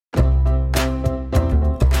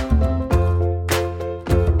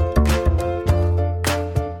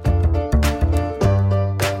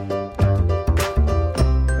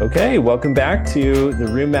Okay, welcome back to the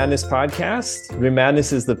Rheum Madness podcast. Rheum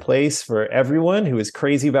Madness is the place for everyone who is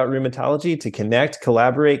crazy about rheumatology to connect,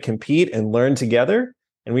 collaborate, compete, and learn together.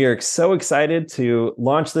 And we are so excited to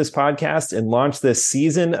launch this podcast and launch this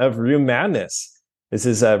season of Rheum Madness. This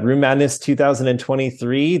is Rheum Madness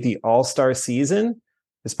 2023, the All-Star season.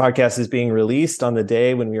 This podcast is being released on the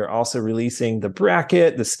day when we are also releasing the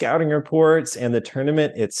bracket, the scouting reports, and the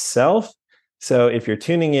tournament itself. So if you're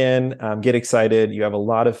tuning in, get excited. You have a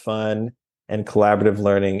lot of fun and collaborative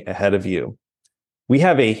learning ahead of you. We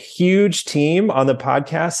have a huge team on the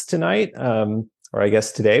podcast tonight, or I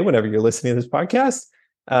guess today, whenever you're listening to this podcast.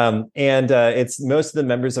 It's most of the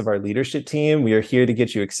members of our leadership team. We are here to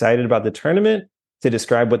get you excited about the tournament, to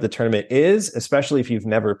describe what the tournament is, especially if you've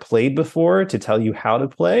never played before, to tell you how to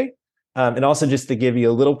play, and also just to give you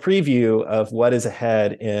a little preview of what is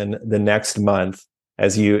ahead in the next month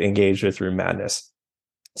as you engage with Rheum Madness.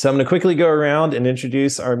 So I'm going to quickly go around and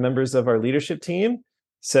introduce our members of our leadership team.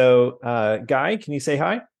 So Guy, can you say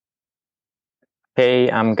hi? Hey,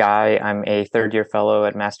 I'm Guy. I'm a third-year fellow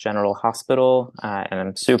at Mass General Hospital, and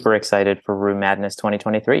I'm super excited for Rheum Madness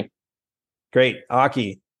 2023. Great.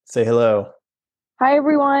 Aki, say hello. Hi,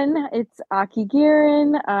 everyone. It's Aki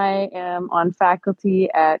Girin. I am on faculty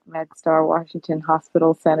at MedStar Washington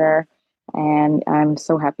Hospital Center, and I'm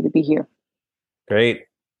so happy to be here. Great.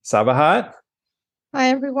 Sabahat? Hi,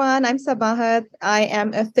 everyone. I'm Sabahat. I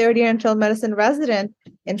am a third-year internal medicine resident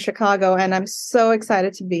in Chicago, and I'm so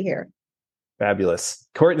excited to be here. Fabulous.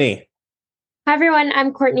 Courtney? Hi, everyone.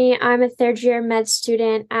 I'm Courtney. I'm a third-year med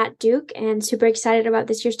student at Duke and super excited about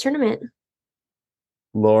this year's tournament.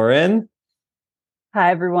 Lauren?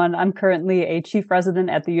 Hi, everyone. I'm currently a chief resident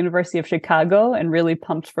at the University of Chicago and really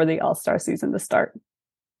pumped for the All-Star season to start.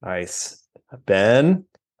 Nice. Ben?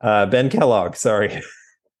 Ben Kellogg, sorry.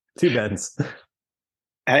 Two Bens.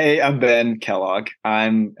 Hey, I'm Ben Kellogg.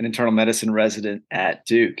 I'm an internal medicine resident at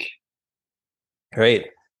Duke. Great.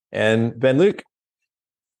 And Ben Luke?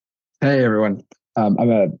 Hey, everyone. I'm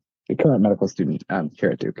a current medical student here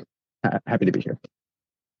at Duke. Happy to be here.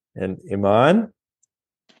 And Iman?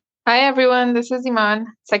 Hi, everyone. This is Iman,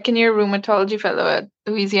 second-year rheumatology fellow at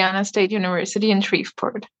Louisiana State University in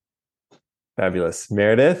Shreveport. Fabulous.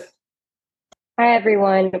 Meredith? Hi,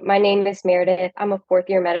 everyone. My name is Meredith. I'm a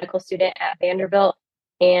fourth-year medical student at Vanderbilt,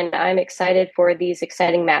 and I'm excited for these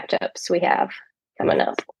exciting matchups we have coming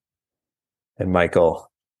up. And Michael?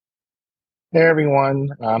 Hey, everyone.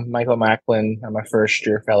 I'm Michael Macklin. I'm a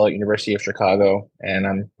first-year fellow at University of Chicago, and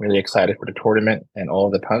I'm really excited for the tournament and all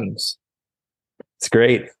of the puns. It's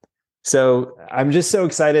great. So I'm just so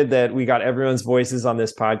excited that we got everyone's voices on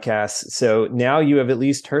this podcast. So now you have at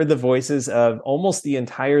least heard the voices of almost the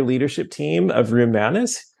entire leadership team of Rheum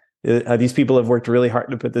Madness. These people have worked really hard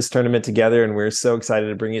to put this tournament together, and we're so excited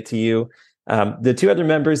to bring it to you. The two other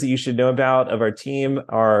members that you should know about of our team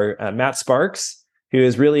are Matt Sparks, who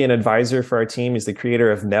is really an advisor for our team. He's the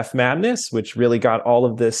creator of Neph Madness, which really got all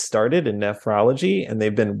of this started in nephrology, and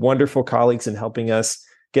they've been wonderful colleagues in helping us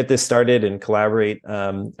get this started and collaborate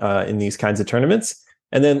in these kinds of tournaments.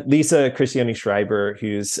 And then Lisa Christiani Schreiber,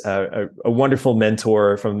 who's a wonderful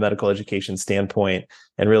mentor from a medical education standpoint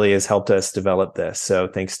and really has helped us develop this. So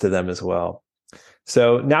thanks to them as well.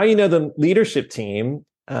 So now you know the leadership team,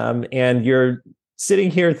 and you're sitting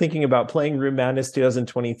here thinking about playing Rheum Madness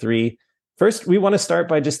 2023. First, we want to start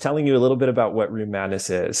by just telling you a little bit about what Rheum Madness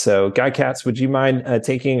is. So Guy Katz, would you mind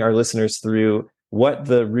taking our listeners through what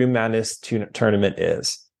the Rheum Madness tournament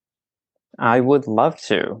is? I would love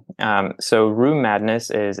to. So Rheum Madness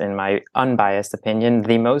is, in my unbiased opinion,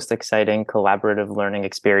 the most exciting collaborative learning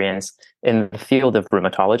experience in the field of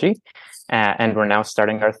rheumatology. And we're now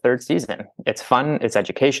starting our third season. It's fun, it's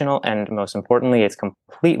educational, and most importantly, it's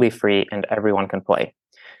completely free and everyone can play.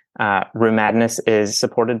 Rheum Madness is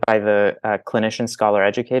supported by the Clinician Scholar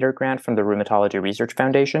Educator grant from the Rheumatology Research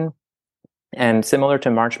Foundation. And similar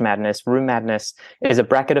to March Madness, Rheum Madness is a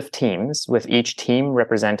bracket of teams, with each team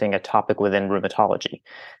representing a topic within rheumatology.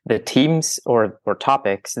 The teams or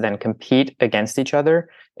topics then compete against each other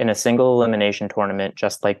in a single elimination tournament,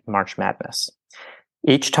 just like March Madness.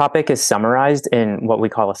 Each topic is summarized in what we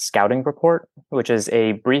call a scouting report, which is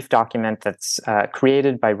a brief document that's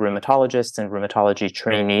created by rheumatologists and rheumatology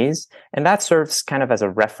trainees, and that serves kind of as a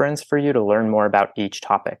reference for you to learn more about each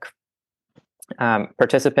topic.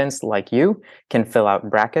 Participants like you can fill out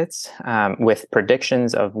brackets with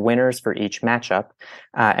predictions of winners for each matchup.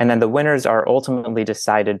 And then the winners are ultimately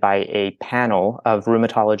decided by a panel of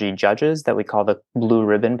rheumatology judges that we call the Blue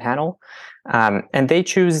Ribbon Panel. And they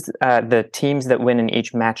choose the teams that win in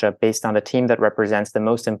each matchup based on the team that represents the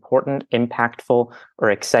most important, impactful, or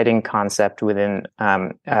exciting concept within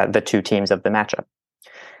the two teams of the matchup.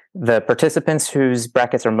 The participants whose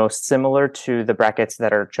brackets are most similar to the brackets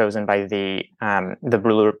that are chosen by the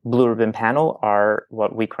Blue Ribbon panel are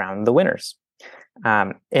what we crown the winners.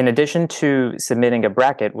 In addition to submitting a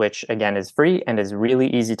bracket, which again is free and is really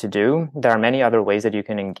easy to do, there are many other ways that you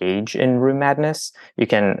can engage in Room Madness. You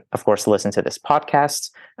can, of course, listen to this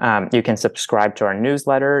podcast. You can subscribe to our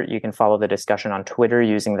newsletter. You can follow the discussion on Twitter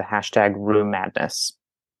using the hashtag Room Madness.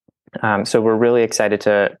 So we're really excited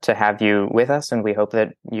to have you with us, and we hope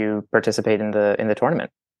that you participate in the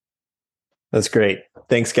tournament. That's great.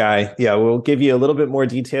 Thanks, Guy. Yeah, we'll give you a little bit more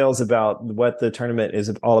details about what the tournament is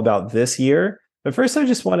all about this year. But first, I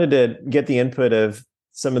just wanted to get the input of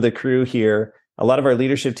some of the crew here. A lot of our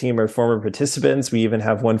leadership team are former participants. We even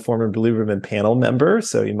have one former Blue Ribbon panel member.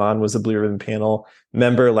 So Iman was a Blue Ribbon panel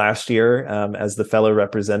member last year as the fellow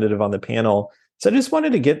representative on the panel. So I just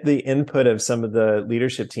wanted to get the input of some of the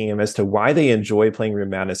leadership team as to why they enjoy playing Room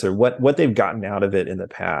Madness or what they've gotten out of it in the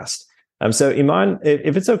past. So Iman,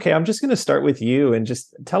 if it's okay, I'm just going to start with you and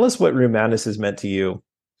just tell us what Room Madness has meant to you.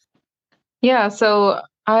 Yeah, so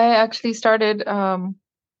I actually started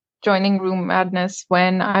joining Room Madness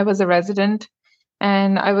when I was a resident,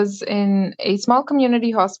 and I was in a small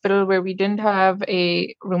community hospital where we didn't have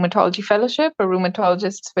a rheumatology fellowship or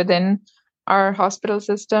rheumatologists within our hospital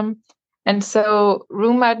system. And so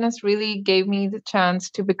Room Madness really gave me the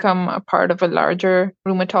chance to become a part of a larger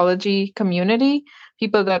rheumatology community,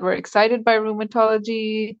 people that were excited by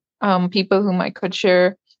rheumatology, people whom I could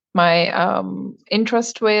share my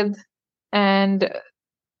interest with. And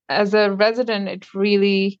as a resident, it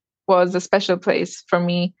really was a special place for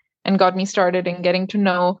me and got me started in getting to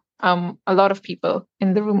know a lot of people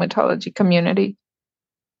in the rheumatology community.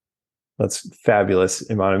 That's fabulous,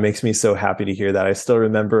 Iman. It makes me so happy to hear that. I still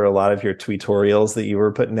remember a lot of your tutorials that you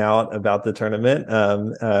were putting out about the tournament.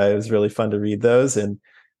 It was really fun to read those, and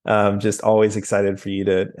just always excited for you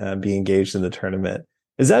to be engaged in the tournament.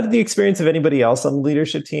 Is that the experience of anybody else on the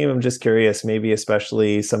leadership team? I'm just curious, maybe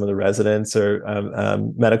especially some of the residents or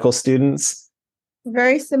medical students.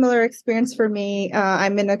 Very similar experience for me.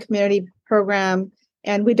 I'm in a community program,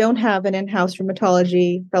 and we don't have an in-house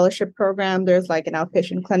rheumatology fellowship program. There's like an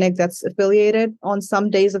outpatient clinic that's affiliated on some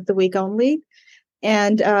days of the week only.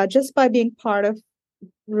 And just by being part of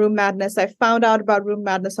Room Madness, I found out about Room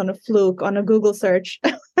Madness on a fluke on a Google search.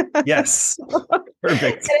 Yes,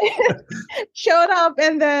 perfect. Showed up,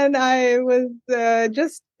 and then I was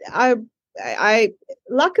I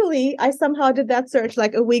luckily I somehow did that search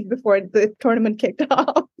like a week before the tournament kicked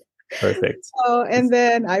off. Perfect. So, and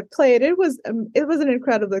then I played. It was an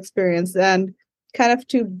incredible experience, and kind of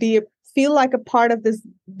to feel like a part of this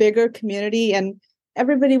bigger community, and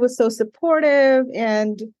everybody was so supportive,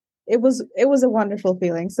 and it was a wonderful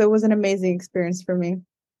feeling. So it was an amazing experience for me.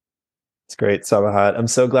 It's great, Sabahat. I'm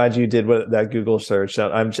so glad you did that Google search.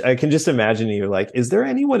 I can just imagine you like, is there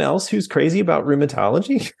anyone else who's crazy about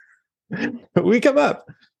rheumatology? We come up.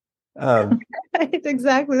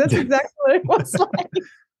 Exactly. That's exactly what it was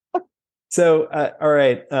like. So, all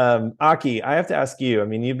right, Aki, I have to ask you. I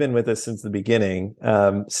mean, you've been with us since the beginning.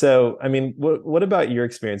 So, I mean, what about your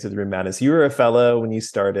experience with Room Madness? You were a fellow when you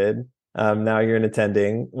started. Now you're an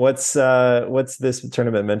attending. What's this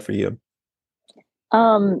tournament meant for you?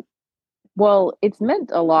 Well, it's meant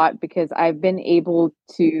a lot because I've been able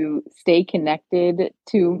to stay connected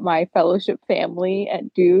to my fellowship family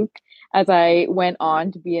at Duke as I went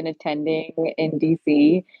on to be an attending in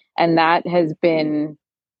DC. And that has been,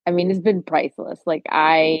 it's been priceless. Like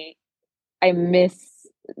I miss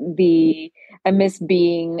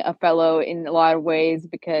being a fellow in a lot of ways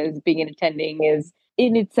because being an attending is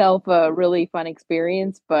in itself a really fun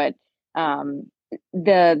experience, but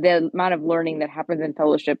the amount of learning that happens in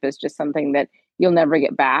fellowship is just something that you'll never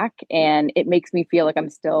get back. And it makes me feel like I'm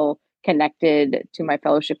still connected to my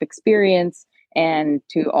fellowship experience and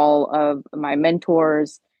to all of my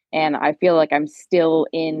mentors. And I feel like I'm still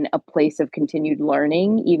in a place of continued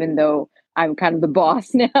learning, even though I'm kind of the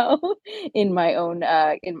boss now in my own,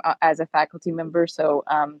 as a faculty member. So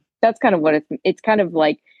that's kind of what it's kind of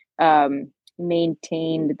like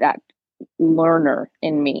maintained that learner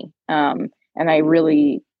in me. And I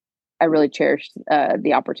really cherish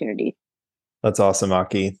the opportunity. That's awesome,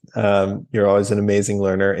 Aki. You're always an amazing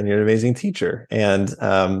learner and you're an amazing teacher. And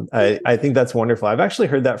I think that's wonderful. I've actually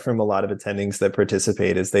heard that from a lot of attendings that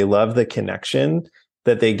participate is they love the connection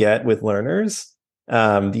that they get with learners,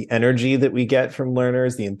 the energy that we get from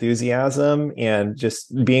learners, the enthusiasm, and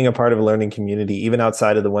just being a part of a learning community, even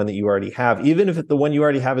outside of the one that you already have, even if the one you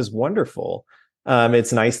already have is wonderful.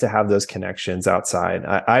 It's nice to have those connections outside.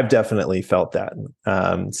 I've definitely felt that.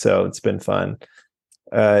 So it's been fun.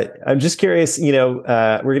 I'm just curious,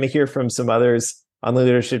 we're going to hear from some others on the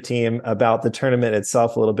leadership team about the tournament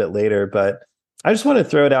itself a little bit later, but I just want to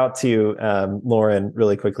throw it out to Lauren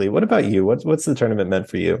really quickly. What about you? What's the tournament meant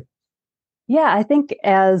for you? Yeah, I think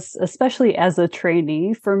especially as a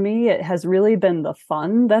trainee, for me, it has really been the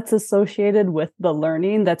fun that's associated with the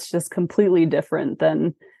learning that's just completely different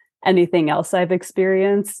than anything else I've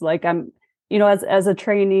experienced. Like as a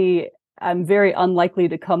trainee, I'm very unlikely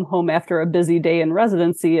to come home after a busy day in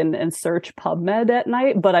residency and search PubMed at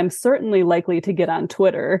night, but I'm certainly likely to get on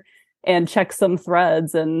Twitter and check some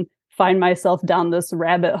threads and find myself down this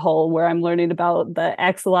rabbit hole where I'm learning about the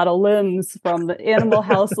axolotl limbs from the Animal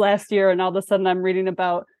House last year. And all of a sudden I'm reading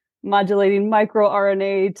about modulating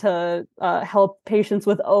microRNA to help patients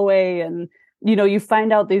with OA. And, you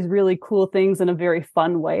find out these really cool things in a very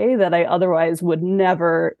fun way that I otherwise would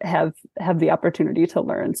never have the opportunity to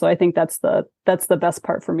learn. So I think that's the best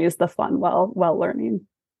part for me, is the fun while learning.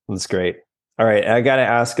 That's great. All right, I got to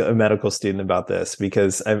ask a medical student about this,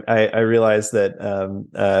 because I realize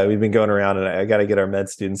that we've been going around, and I got to get our med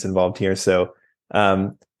students involved here. So,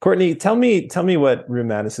 Courtney, tell me what Room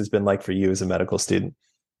Madness has been like for you as a medical student.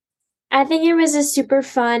 I think it was a super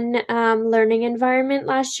fun learning environment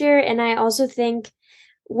last year, and I also think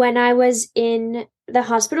when I was in the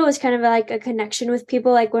hospital, it was kind of like a connection with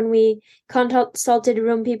people. Like when we consulted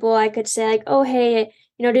room people, I could say like, "Oh, hey,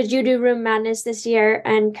 did you do Room Madness this year?"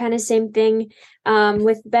 And kind of same thing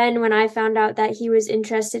with Ben. When I found out that he was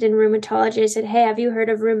interested in rheumatology, I said, "Hey, have you heard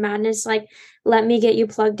of Room Madness? Like, let me get you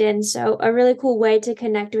plugged in." So a really cool way to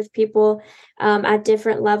connect with people at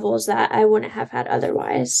different levels that I wouldn't have had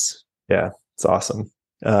otherwise. Yeah, it's awesome.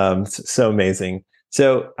 So amazing.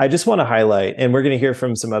 So I just want to highlight, and we're going to hear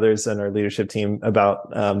from some others on our leadership team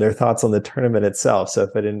about their thoughts on the tournament itself. So if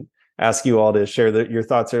I didn't ask you all to share your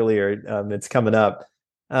thoughts earlier, it's coming up.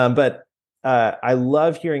 But I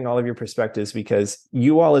love hearing all of your perspectives, because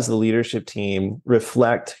you all as the leadership team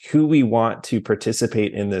reflect who we want to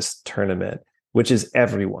participate in this tournament, which is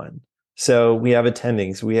everyone. So we have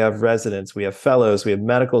attendings, we have residents, we have fellows, we have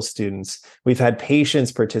medical students, we've had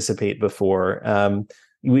patients participate before.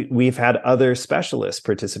 We've had other specialists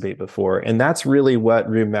participate before. And that's really what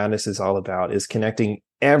Room Madness is all about, is connecting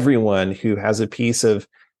everyone who has a piece of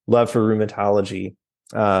love for rheumatology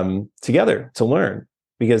together to learn.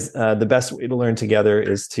 Because the best way to learn together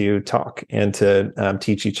is to talk and to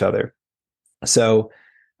teach each other. So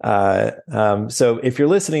if you're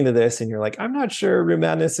listening to this and you're like, I'm not sure Room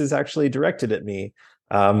Madness is actually directed at me,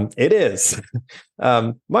 it is.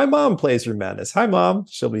 My mom plays Room Madness. Hi, Mom.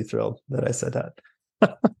 She'll be thrilled that I said that.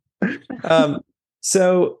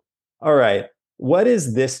 So, all right. What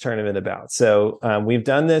is this tournament about? So we've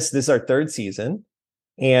done this. This is our third season.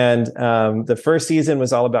 And the first season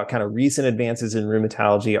was all about kind of recent advances in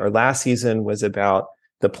rheumatology. Our last season was about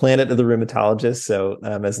the planet of the rheumatologist. So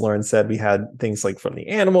as Lauren said, we had things like from the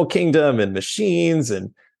animal kingdom and machines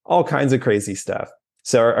and all kinds of crazy stuff.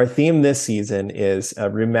 So our theme this season is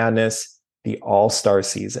Room Madness, the All-Star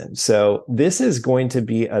Season. So this is going to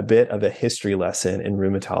be a bit of a history lesson in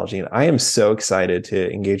rheumatology. And I am so excited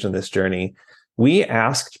to engage on this journey. We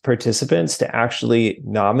asked participants to actually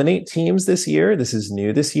nominate teams this year. This is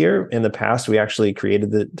new this year. In the past, we actually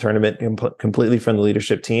created the tournament completely from the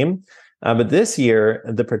leadership team. But this year,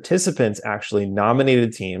 the participants actually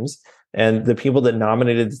nominated teams. And the people that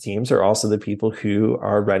nominated the teams are also the people who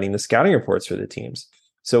are writing the scouting reports for the teams.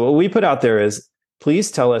 So what we put out there is,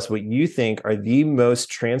 please tell us what you think are the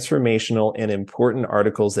most transformational and important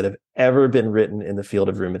articles that have ever been written in the field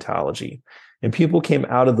of rheumatology. And people came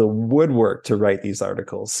out of the woodwork to write these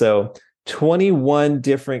articles. So 21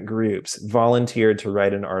 different groups volunteered to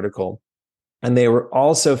write an article. And they were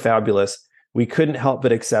all so fabulous, we couldn't help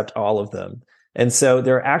but accept all of them. And so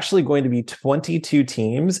there are actually going to be 22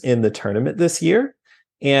 teams in the tournament this year.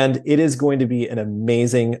 And it is going to be an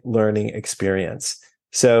amazing learning experience.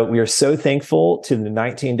 So we are so thankful to the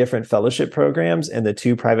 19 different fellowship programs and the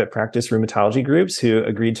 2 private practice rheumatology groups who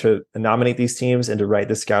agreed to nominate these teams and to write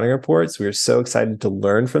the scouting reports. We are so excited to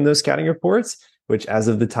learn from those scouting reports, which as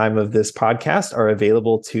of the time of this podcast are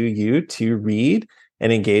available to you to read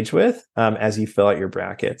and engage with as you fill out your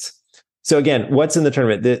brackets. So again, what's in the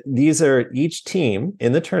tournament? These are, each team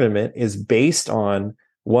in the tournament is based on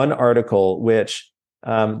one article, which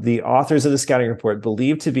the authors of the scouting report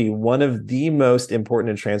believe to be one of the most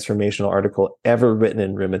important and transformational article ever written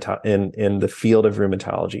in the field of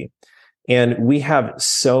rheumatology. And we have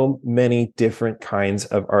so many different kinds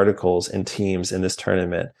of articles and teams in this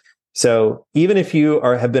tournament. So even if you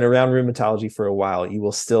have been around rheumatology for a while, you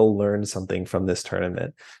will still learn something from this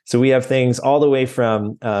tournament. So we have things all the way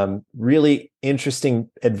from really interesting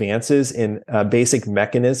advances in basic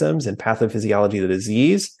mechanisms and pathophysiology of the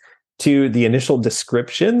disease, to the initial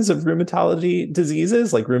descriptions of rheumatology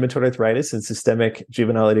diseases like rheumatoid arthritis and systemic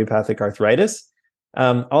juvenile idiopathic arthritis,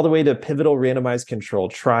 all the way to pivotal randomized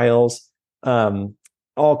controlled trials,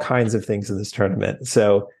 all kinds of things in this tournament.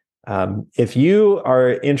 So if you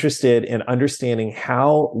are interested in understanding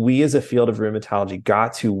how we as a field of rheumatology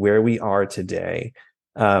got to where we are today,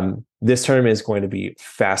 this tournament is going to be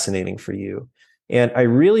fascinating for you. And I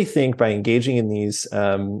really think by engaging in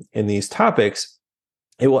these topics,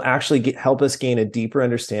 it will actually help us gain a deeper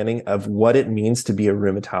understanding of what it means to be a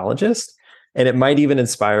rheumatologist. And it might even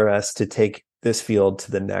inspire us to take this field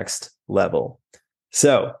to the next level.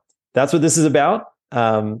 So that's what this is about.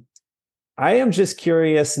 I am just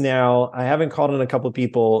curious now. I haven't called on a couple of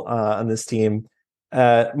people on this team.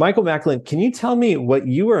 Michael Macklin, can you tell me what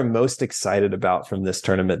you are most excited about from this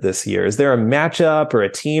tournament this year? Is there a matchup or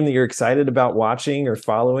a team that you're excited about watching or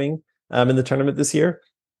following in the tournament this year?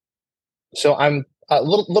 So I'm a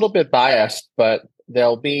little bit biased, but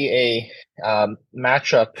there'll be a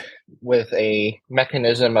matchup with a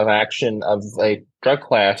mechanism of action of a drug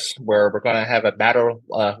class where we're going to have a battle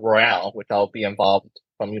royale, which I'll be involved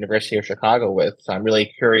from University of Chicago with. So I'm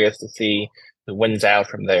really curious to see who wins out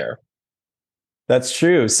from there. That's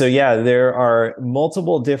true. So yeah, there are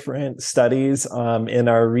multiple different studies in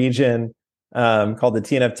our region called the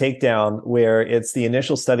TNF Takedown, where it's the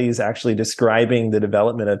initial studies actually describing the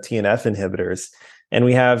development of TNF inhibitors. And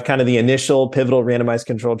we have kind of the initial pivotal randomized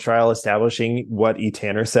controlled trial establishing what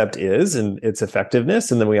etanercept is and its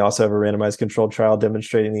effectiveness. And then we also have a randomized controlled trial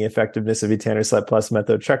demonstrating the effectiveness of etanercept plus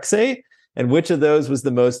methotrexate, and which of those was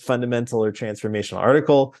the most fundamental or transformational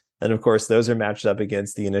article. And of course, those are matched up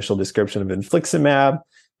against the initial description of infliximab.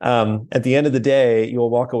 At the end of the day, you'll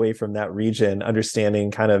walk away from that region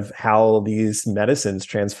understanding kind of how these medicines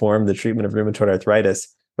transform the treatment of rheumatoid arthritis.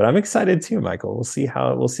 But I'm excited too, Michael.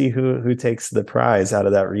 We'll see who takes the prize out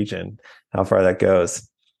of that region, how far that goes.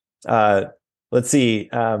 Let's see,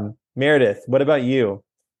 Meredith. What about you?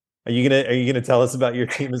 Are you gonna tell us about your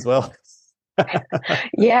team as well?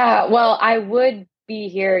 Yeah, well, I would be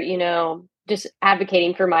here, just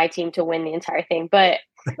advocating for my team to win the entire thing. But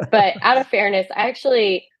out of fairness,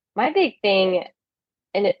 my big thing,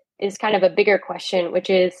 and it is kind of a bigger question, which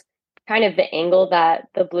is kind of the angle that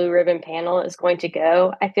the Blue Ribbon panel is going to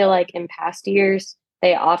go. I feel like in past years,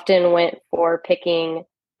 they often went for picking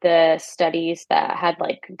the studies that had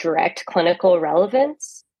like direct clinical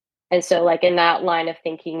relevance. And so like in that line of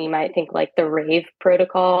thinking, you might think like the RAVE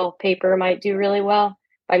protocol paper might do really well.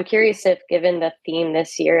 But I'm curious if, given the theme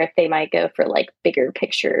this year, if they might go for like bigger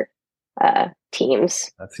picture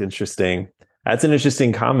teams. That's interesting. That's an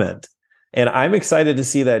interesting comment. And I'm excited to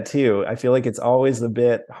see that too. I feel like it's always a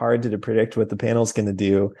bit hard to predict what the panel's going to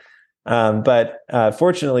do. But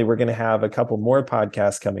fortunately, we're going to have a couple more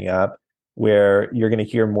podcasts coming up where you're going to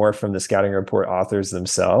hear more from the scouting report authors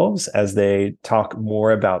themselves as they talk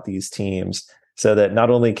more about these teams, so that not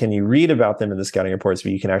only can you read about them in the scouting reports,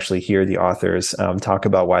 but you can actually hear the authors talk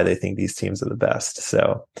about why they think these teams are the best.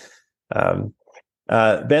 So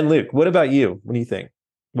Ben, Luke, what about you? What do you think?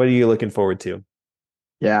 What are you looking forward to?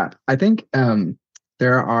 Yeah, I think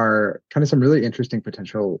there are kind of some really interesting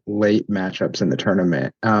potential late matchups in the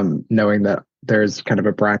tournament, knowing that there's kind of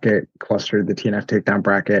a bracket clustered, the TNF takedown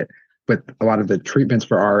bracket, with a lot of the treatments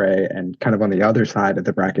for RA, and kind of on the other side of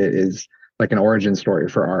the bracket is like an origin story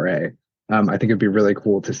for RA. I think it'd be really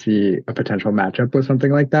cool to see a potential matchup with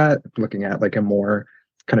something like that, looking at like a more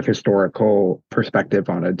kind of historical perspective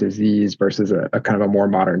on a disease versus a kind of a more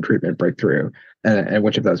modern treatment breakthrough, and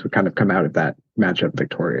which of those would kind of come out of that matchup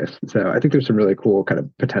victorious. So I think there's some really cool kind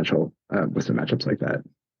of potential with some matchups like that.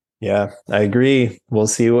 Yeah, I agree. We'll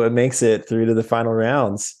see what makes it through to the final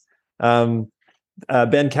rounds.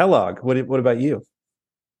 Ben Kellogg, what about you?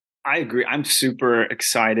 I agree. I'm super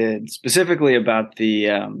excited specifically about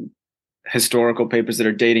the historical papers that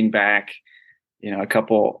are dating back, a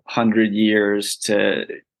couple hundred years to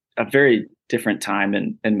a very different time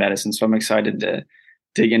in medicine. So I'm excited to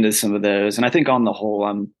dig into some of those. And I think on the whole,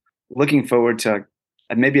 I'm looking forward to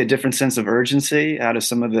maybe a different sense of urgency out of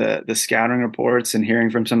some of the scouting reports and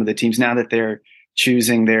hearing from some of the teams now that they're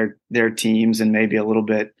choosing their teams, and maybe a little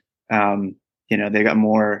bit, they got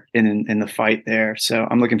more in the fight there. So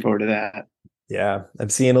I'm looking forward to that. Yeah, I'm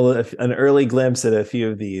seeing an early glimpse at a few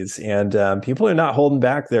of these, and people are not holding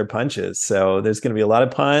back their punches. So there's going to be a lot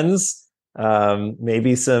of puns,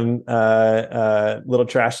 maybe some little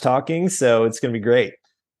trash talking. So it's going to be great.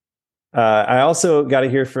 I also got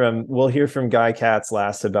to we'll hear from Guy Katz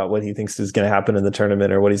last about what he thinks is going to happen in the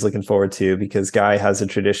tournament or what he's looking forward to, because Guy has a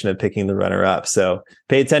tradition of picking the runner up. So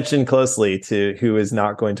pay attention closely to who is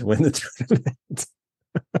not going to win the tournament.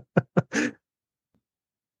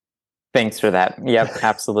 Thanks for that. Yep,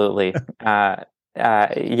 absolutely.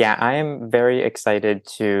 Yeah, I am very excited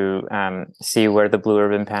to see where the Blue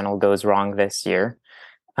Ribbon panel goes wrong this year,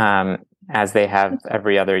 as they have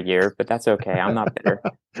every other year, but that's okay. I'm not bitter.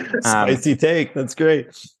 Spicy take. That's great.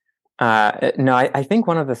 No, I think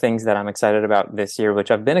one of the things that I'm excited about this year,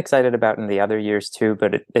 which I've been excited about in the other years too,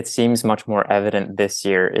 but it seems much more evident this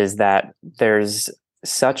year, is that there's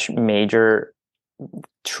such major,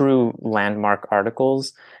 true landmark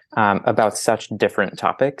articles about such different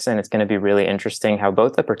topics. And it's going to be really interesting how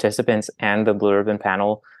both the participants and the Blue Ribbon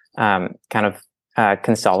panel kind of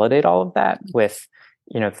consolidate all of that with,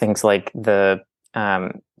 things like the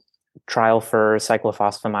trial for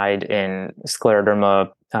cyclophosphamide in scleroderma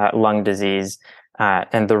lung disease,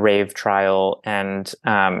 and the RAVE trial, and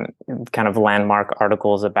kind of landmark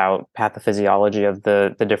articles about pathophysiology of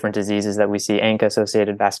the different diseases that we see,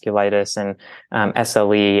 ANCA-associated vasculitis and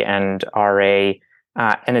SLE and RA.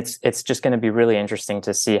 And it's just going to be really interesting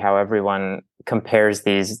to see how everyone compares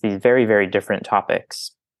these very, very different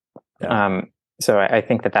topics. Yeah. So I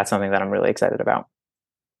think that's something that I'm really excited about.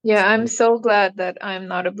 Yeah, I'm so glad that I'm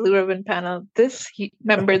not a Blue Ribbon panel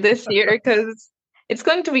member this year, because it's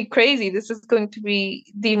going to be crazy. This is going to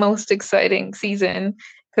be the most exciting season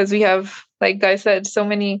because we have, like I said, so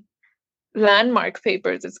many landmark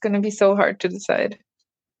papers. It's going to be so hard to decide.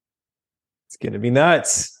 It's going to be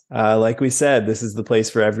nuts. Like we said, this is the place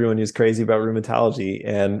for everyone who's crazy about rheumatology.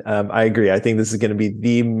 And I agree. I think this is going to be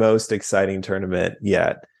the most exciting tournament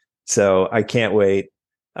yet. So I can't wait.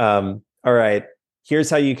 All right.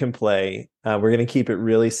 Here's how you can play. We're going to keep it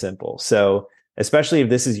really simple. So especially if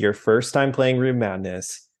this is your first time playing Room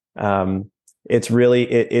Madness, it's really,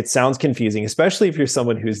 it sounds confusing, especially if you're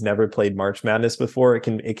someone who's never played March Madness before.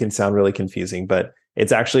 It can sound really confusing, but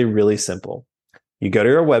it's actually really simple. You go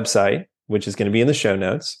to our website, which is going to be in the show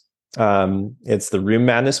notes. It's the Room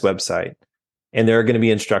Madness website, and there are going to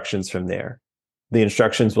be instructions from there. The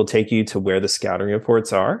instructions will take you to where the scouting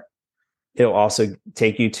reports are. It'll also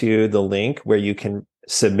take you to the link where you can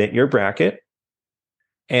submit your bracket.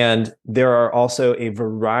 And there are also a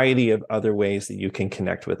variety of other ways that you can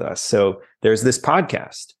connect with us. So there's this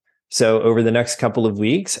podcast. So over the next couple of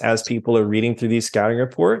weeks, as people are reading through these scouting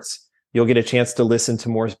reports, you'll get a chance to listen to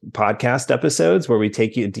more podcast episodes where we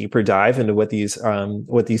take you a deeper dive into what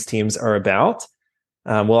these teams are about.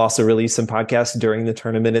 We'll also release some podcasts during the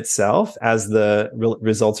tournament itself as the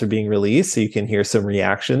results are being released, so you can hear some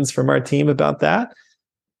reactions from our team about that.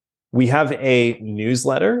 We have a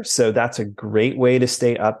newsletter, so that's a great way to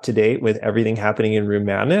stay up to date with everything happening in Room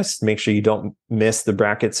Madness. Make sure you don't miss the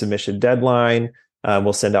bracket submission deadline.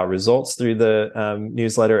 We'll send out results through the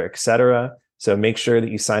newsletter, etc. So make sure that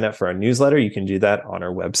you sign up for our newsletter. You can do that on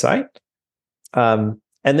our website.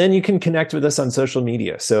 And then you can connect with us on social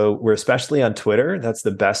media. So we're especially on Twitter. That's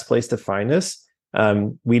the best place to find us.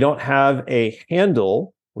 We don't have a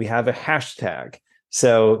handle. We have a hashtag.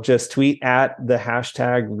 So just tweet at the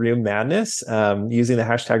hashtag Room Madness, using the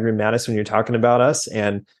hashtag Room Madness when you're talking about us,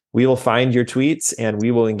 and we will find your tweets and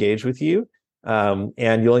we will engage with you.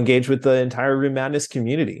 And you'll engage with the entire Room Madness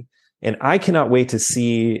community. And I cannot wait to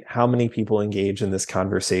see how many people engage in this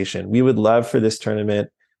conversation. We would love for this tournament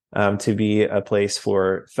to be a place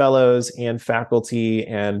for fellows and faculty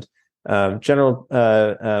and general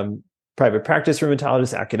private practice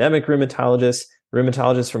rheumatologists, academic rheumatologists,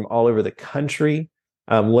 rheumatologists from all over the country,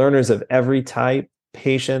 learners of every type,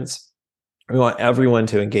 patients. We want everyone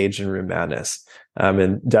to engage in Room Madness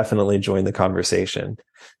and definitely join the conversation.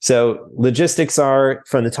 So logistics are,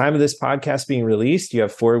 from the time of this podcast being released, you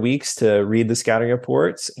have 4 weeks to read the scouting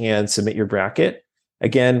reports and submit your bracket.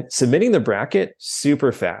 Again, submitting the bracket,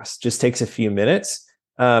 super fast, just takes a few minutes.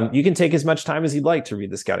 You can take as much time as you'd like to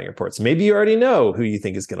read the scouting reports. Maybe you already know who you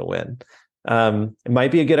think is going to win. It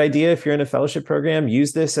might be a good idea if you're in a fellowship program,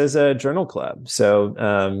 use this as a journal club. So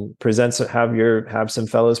have some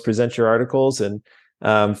fellows present your articles and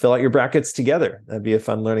fill out your brackets together. That'd be a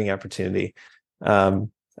fun learning opportunity.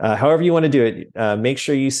 However you want to do it, make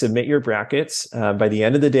sure you submit your brackets by the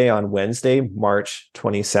end of the day on Wednesday, March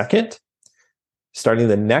 22nd. Starting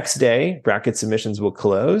the next day, bracket submissions will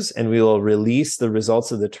close, and we will release the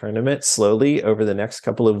results of the tournament slowly over the next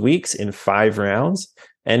couple of weeks in 5 rounds,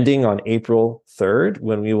 ending on April 3rd,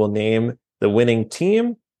 when we will name the winning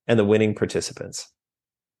team and the winning participants.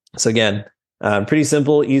 So again, pretty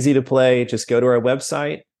simple, easy to play. Just go to our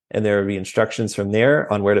website, and there will be instructions from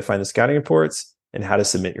there on where to find the scouting reports and how to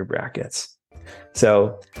submit your brackets.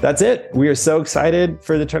 So that's it. We are so excited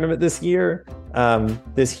for the tournament this year.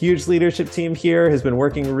 This huge leadership team here has been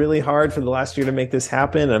working really hard for the last year to make this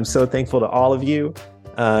happen. I'm so thankful to all of you.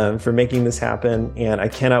 for making this happen. And I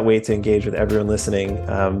cannot wait to engage with everyone listening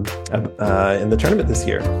in the tournament this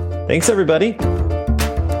year. Thanks, everybody.